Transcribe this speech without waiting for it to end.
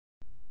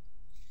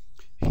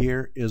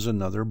Here is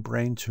another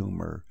brain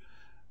tumor.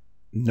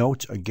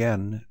 Note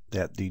again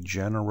that the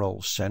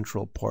general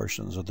central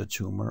portions of the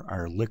tumor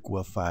are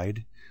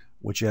liquefied,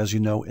 which, as you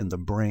know, in the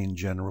brain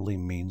generally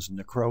means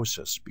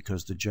necrosis,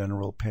 because the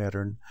general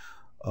pattern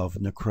of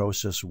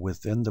necrosis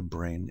within the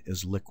brain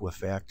is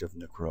liquefactive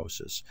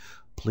necrosis.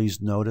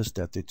 Please notice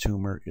that the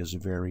tumor is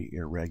very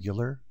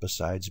irregular,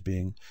 besides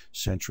being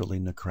centrally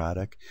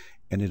necrotic,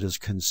 and it is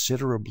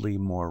considerably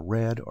more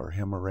red or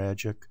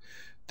hemorrhagic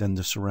than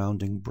the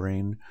surrounding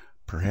brain,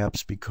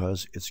 perhaps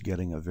because it's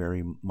getting a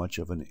very much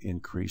of an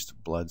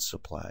increased blood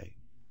supply.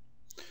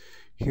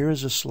 Here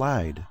is a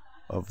slide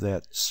of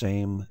that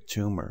same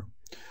tumor.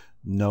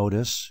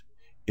 Notice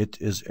it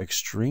is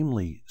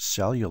extremely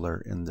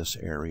cellular in this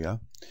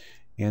area,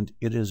 and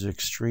it is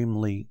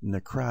extremely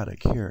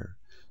necrotic here.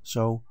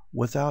 So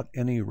without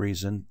any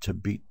reason to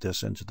beat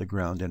this into the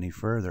ground any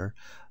further,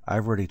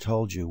 I've already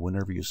told you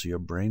whenever you see a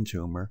brain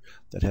tumor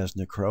that has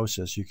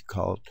necrosis, you can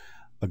call it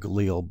a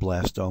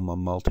glioblastoma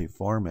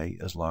multiforme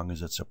as long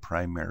as it's a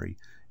primary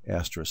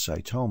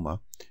astrocytoma.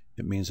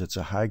 It means it's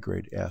a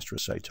high-grade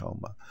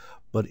astrocytoma.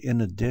 But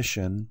in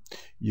addition,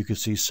 you could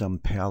see some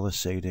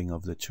palisading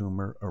of the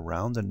tumor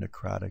around the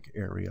necrotic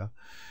area.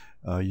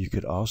 You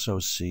could also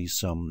see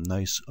some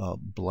nice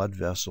blood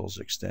vessels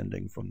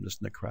extending from this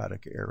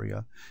necrotic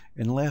area.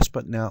 And last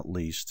but not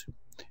least,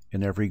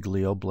 in every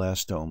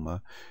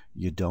glioblastoma,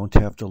 you don't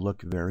have to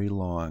look very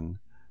long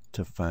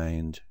to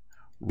find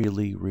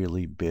really,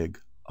 really big,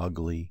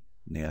 ugly,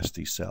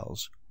 nasty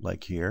cells,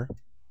 like here,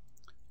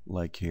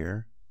 like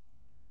here,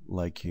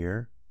 like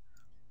here,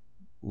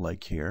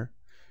 like here.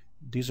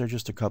 These are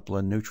just a couple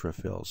of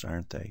neutrophils,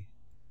 aren't they?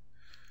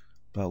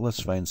 But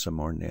let's find some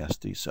more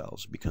nasty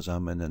cells, because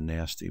I'm in a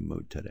nasty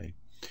mood today.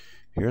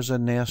 Here's a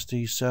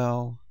nasty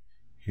cell.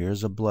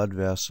 Here's a blood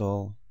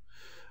vessel.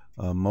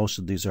 Most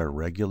of these are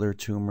regular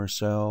tumor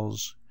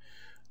cells.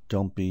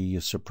 Don't be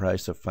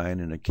surprised to find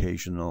an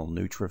occasional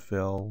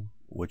neutrophil,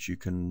 which you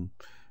can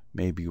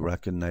maybe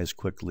recognize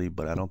quickly,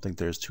 but I don't think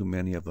there's too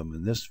many of them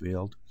in this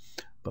field.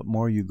 But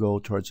more you go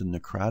towards the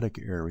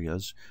necrotic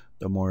areas,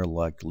 the more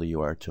likely you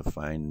are to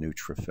find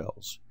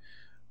neutrophils.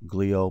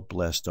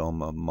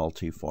 Glioblastoma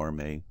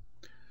multiforme,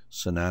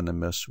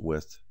 synonymous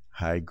with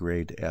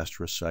high-grade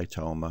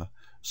astrocytoma,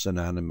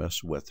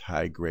 synonymous with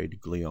high-grade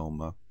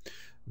glioma.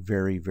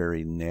 Very,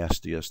 very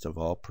nastiest of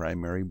all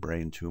primary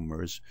brain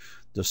tumors.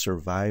 The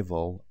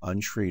survival,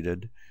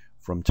 untreated,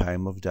 from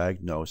time of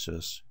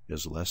diagnosis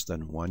is less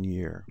than 1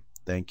 year.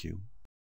 Thank you.